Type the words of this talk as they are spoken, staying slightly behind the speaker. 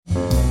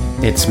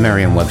It's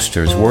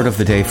Merriam-Webster's Word of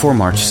the Day for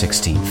March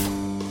 16th.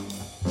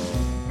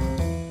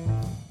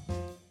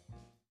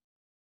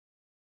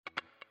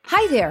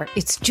 Hi there,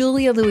 it's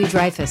Julia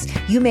Louis-Dreyfus.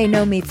 You may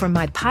know me from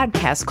my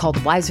podcast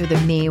called Wiser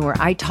Than Me, where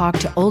I talk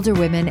to older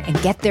women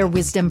and get their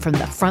wisdom from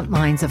the front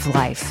lines of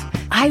life.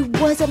 I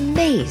was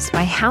amazed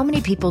by how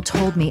many people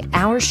told me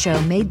our show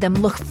made them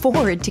look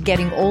forward to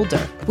getting older,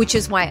 which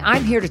is why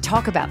I'm here to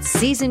talk about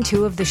Season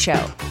 2 of the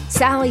show.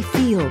 Sally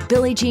Field,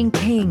 Billie Jean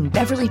King,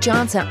 Beverly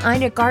Johnson,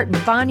 Ina Garten,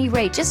 Bonnie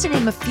Raitt, just to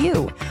name a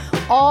few.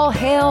 All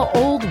hail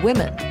old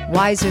women.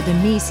 Wiser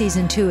Than Me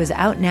Season 2 is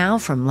out now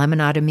from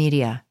Lemonada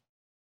Media.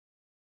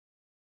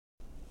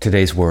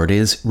 Today's word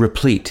is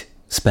replete,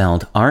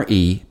 spelled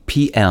R-E-P-L-E-T-E.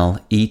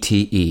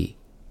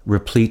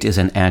 Replete is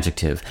an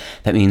adjective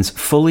that means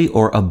fully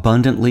or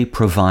abundantly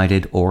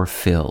provided or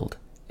filled.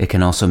 It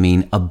can also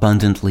mean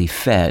abundantly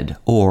fed,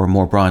 or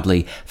more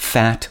broadly,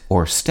 fat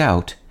or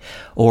stout,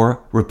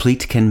 or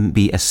replete can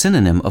be a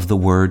synonym of the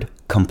word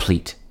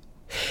complete.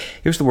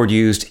 Here's the word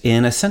used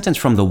in a sentence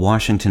from the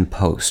Washington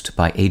Post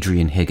by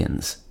Adrian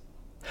Higgins.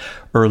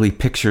 Early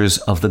pictures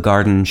of the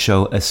garden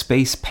show a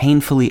space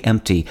painfully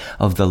empty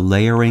of the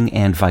layering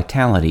and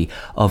vitality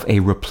of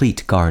a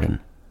replete garden.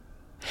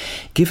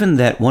 Given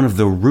that one of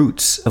the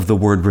roots of the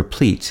word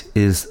replete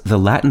is the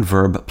Latin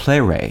verb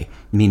plere,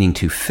 meaning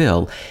to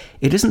fill,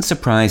 it isn't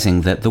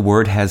surprising that the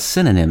word has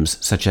synonyms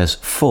such as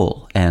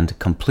full and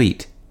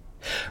complete.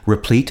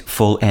 Replete,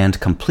 full, and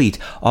complete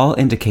all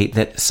indicate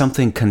that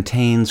something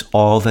contains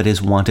all that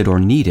is wanted or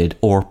needed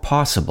or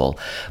possible,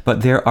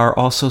 but there are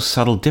also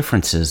subtle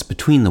differences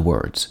between the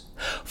words.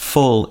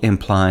 Full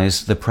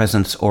implies the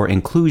presence or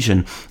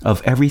inclusion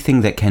of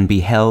everything that can be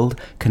held,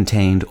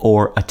 contained,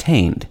 or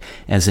attained,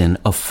 as in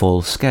a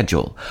full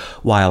schedule,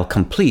 while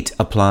complete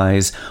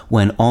applies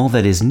when all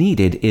that is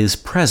needed is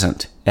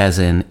present, as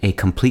in a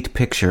complete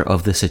picture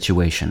of the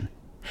situation.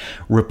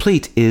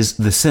 Replete is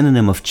the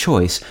synonym of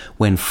choice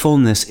when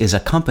fullness is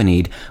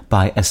accompanied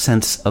by a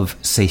sense of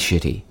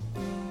satiety.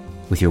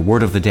 With your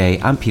Word of the Day,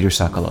 I'm Peter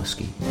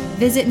Sokolowski.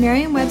 Visit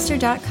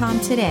Merriam-Webster.com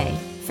today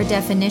for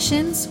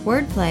definitions,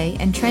 wordplay,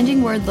 and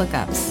trending word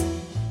lookups.